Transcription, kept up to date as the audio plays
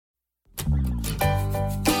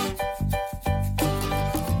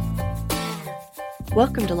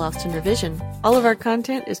Welcome to Lost in Revision. All of our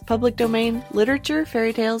content is public domain, literature,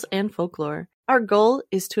 fairy tales, and folklore. Our goal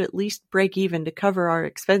is to at least break even to cover our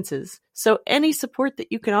expenses, so any support that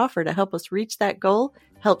you can offer to help us reach that goal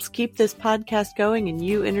helps keep this podcast going and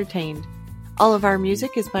you entertained. All of our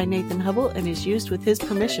music is by Nathan Hubble and is used with his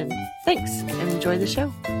permission. Thanks, and enjoy the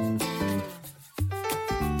show.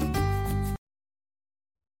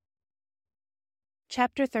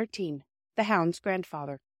 Chapter 13. The Hound's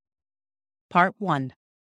Grandfather. Part 1.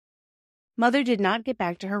 Mother did not get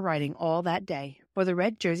back to her writing all that day, for the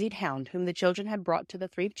red-jerseyed hound whom the children had brought to the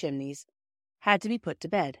Three Chimneys had to be put to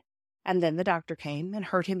bed, and then the doctor came and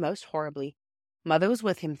hurt him most horribly. Mother was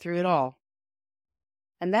with him through it all,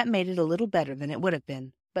 and that made it a little better than it would have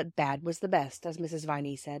been, but bad was the best, as Mrs.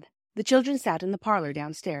 Viney said. The children sat in the parlor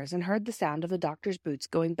downstairs and heard the sound of the doctor's boots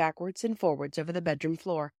going backwards and forwards over the bedroom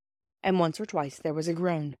floor, and once or twice there was a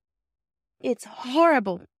groan. "It's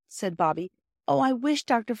horrible," said Bobby. "Oh, I wish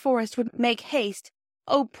Dr. Forrest would make haste.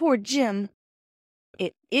 Oh, poor Jim."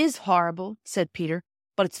 "It is horrible," said Peter,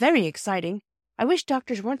 "but it's very exciting. I wish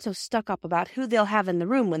doctors weren't so stuck up about who they'll have in the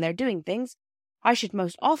room when they're doing things. I should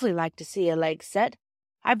most awfully like to see a leg set.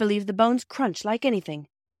 I believe the bones crunch like anything."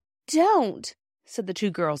 "Don't," said the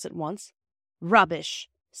two girls at once. "Rubbish,"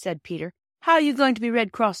 said Peter. "How are you going to be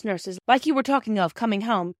Red Cross nurses, like you were talking of coming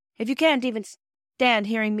home, if you can't even stand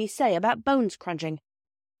hearing me say about bones crunching?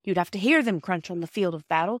 You'd have to hear them crunch on the field of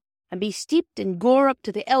battle, and be steeped in gore up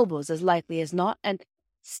to the elbows as likely as not, and—"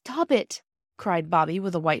 "Stop it," cried Bobby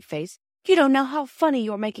with a white face. "You don't know how funny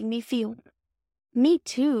you're making me feel." "Me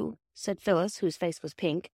too," said Phyllis, whose face was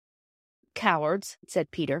pink. "Cowards," said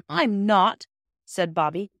Peter. "I'm not," said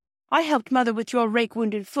Bobby. "I helped Mother with your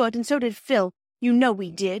rake-wounded foot, and so did Phil. You know we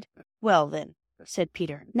did." "Well, then," said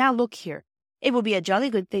Peter, "now look here. It will be a jolly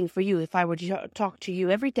good thing for you if I were to talk to you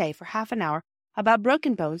every day for half an hour about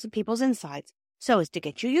broken bones and people's insides, so as to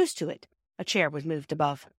get you used to it." A chair was moved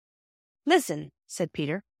above. "Listen," said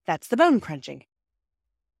Peter. "That's the bone crunching."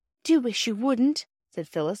 "Do wish you wouldn't," said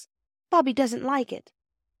Phyllis. "Bobby doesn't like it."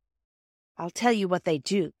 "I'll tell you what they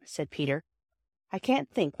do," said Peter. I can't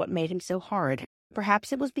think what made him so horrid.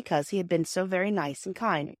 Perhaps it was because he had been so very nice and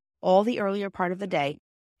kind all the earlier part of the day,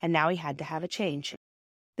 and now he had to have a change.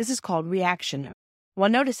 This is called reaction.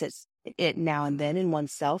 One notices it now and then in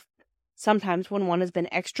oneself. Sometimes when one has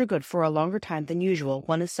been extra good for a longer time than usual,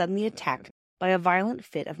 one is suddenly attacked by a violent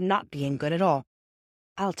fit of not being good at all.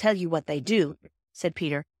 "I'll tell you what they do," said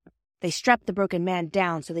Peter. "They strap the broken man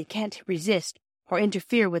down so they can't resist or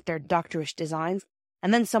interfere with their doctorish designs,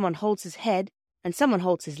 and then someone holds his head, and someone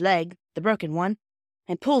holds his leg, the broken one,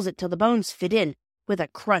 and pulls it till the bones fit in, with a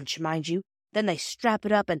crunch, mind you. Then they strap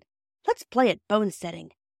it up and— Let's play at bone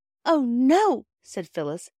setting." "Oh, no," said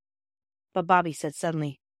Phyllis. But Bobby said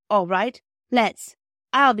suddenly, "All right, let's.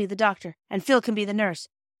 I'll be the doctor, and Phil can be the nurse.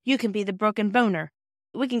 You can be the broken boner.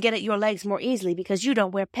 We can get at your legs more easily because you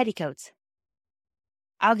don't wear petticoats."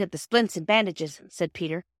 "I'll get the splints and bandages," said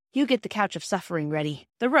Peter. "You get the couch of suffering ready."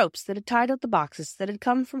 The ropes that had tied up the boxes that had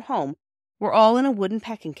come from home were all in a wooden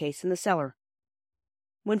packing case in the cellar.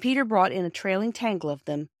 When Peter brought in a trailing tangle of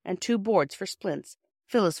them and 2 boards for splints,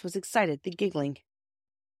 Phyllis was excitedly giggling.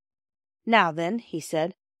 "Now then," he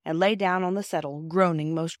said, and lay down on the settle,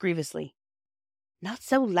 groaning most grievously. "Not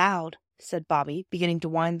so loud," said Bobby, beginning to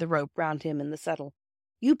wind the rope round him in the settle.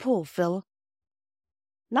 "You pull, Phil."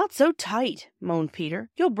 "Not so tight," moaned Peter.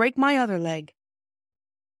 "You'll break my other leg."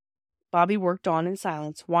 Bobby worked on in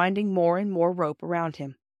silence, winding more and more rope around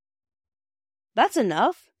him. "That's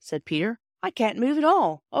enough," said Peter. "I can't move at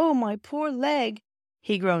all. Oh, my poor leg!"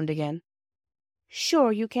 He groaned again.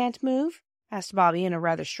 "Sure you can't move?" asked Bobby in a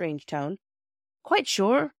rather strange tone. "Quite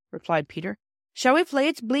sure," replied Peter. "Shall we play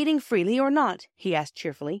It's Bleeding Freely or not?" he asked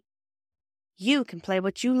cheerfully. "You can play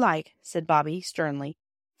what you like," said Bobby sternly,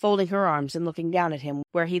 folding her arms and looking down at him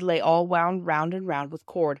where he lay all wound round and round with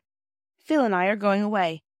cord. "Phil and I are going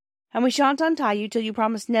away, and we shan't untie you till you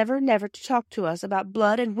promise never, never to talk to us about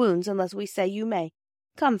blood and wounds unless we say you may.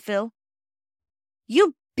 Come, Phil."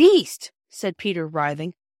 "You beast!" said Peter,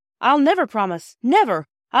 writhing. "I'll never promise. Never!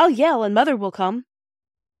 I'll yell and Mother will come."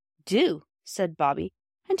 "Do," said Bobby,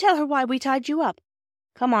 "and tell her why we tied you up.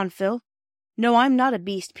 Come on, Phil. No, I'm not a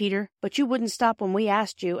beast, Peter, but you wouldn't stop when we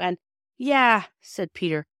asked you, and—" "Yeah," said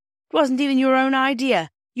Peter. "It wasn't even your own idea.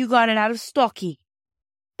 You got it out of Stocky."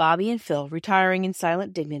 Bobby and Phil, retiring in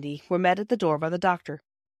silent dignity, were met at the door by the doctor.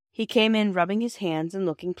 He came in rubbing his hands and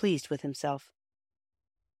looking pleased with himself.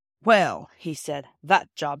 "Well," he said,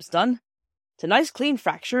 "that job's done. It's a nice clean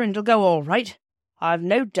fracture, and it'll go all right, I've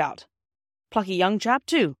no doubt. Plucky young chap,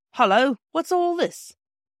 too. Hullo, what's all this?"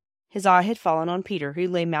 His eye had fallen on Peter, who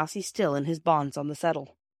lay mousy still in his bonds on the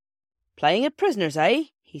settle. "Playing at prisoners, eh?"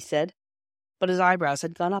 he said, but his eyebrows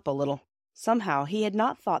had gone up a little. Somehow he had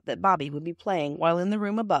not thought that Bobby would be playing while in the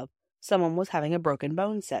room above someone was having a broken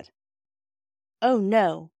bone set. "Oh,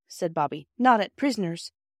 no," said Bobby, "not at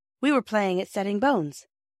prisoners. We were playing at setting bones.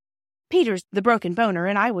 Peter's the broken boner,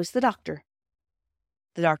 and I was the doctor."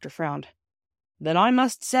 The doctor frowned. "Then I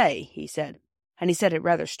must say," he said, and he said it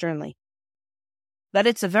rather sternly, "that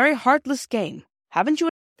it's a very heartless game. Haven't you?"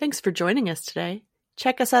 Thanks for joining us today.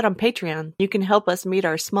 Check us out on Patreon. You can help us meet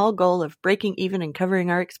our small goal of breaking even and covering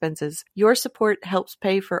our expenses. Your support helps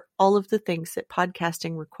pay for all of the things that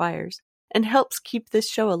podcasting requires and helps keep this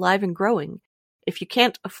show alive and growing. If you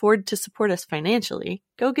can't afford to support us financially,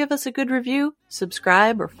 go give us a good review,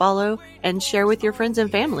 subscribe or follow, and share with your friends and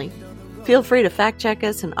family. Feel free to fact-check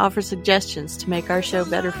us and offer suggestions to make our show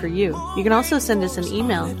better for you. You can also send us an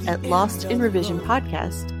email at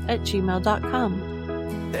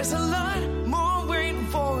lostinrevisionpodcast@gmail.com. There's a lot more waiting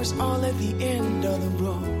for us all at the end of the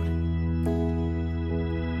road.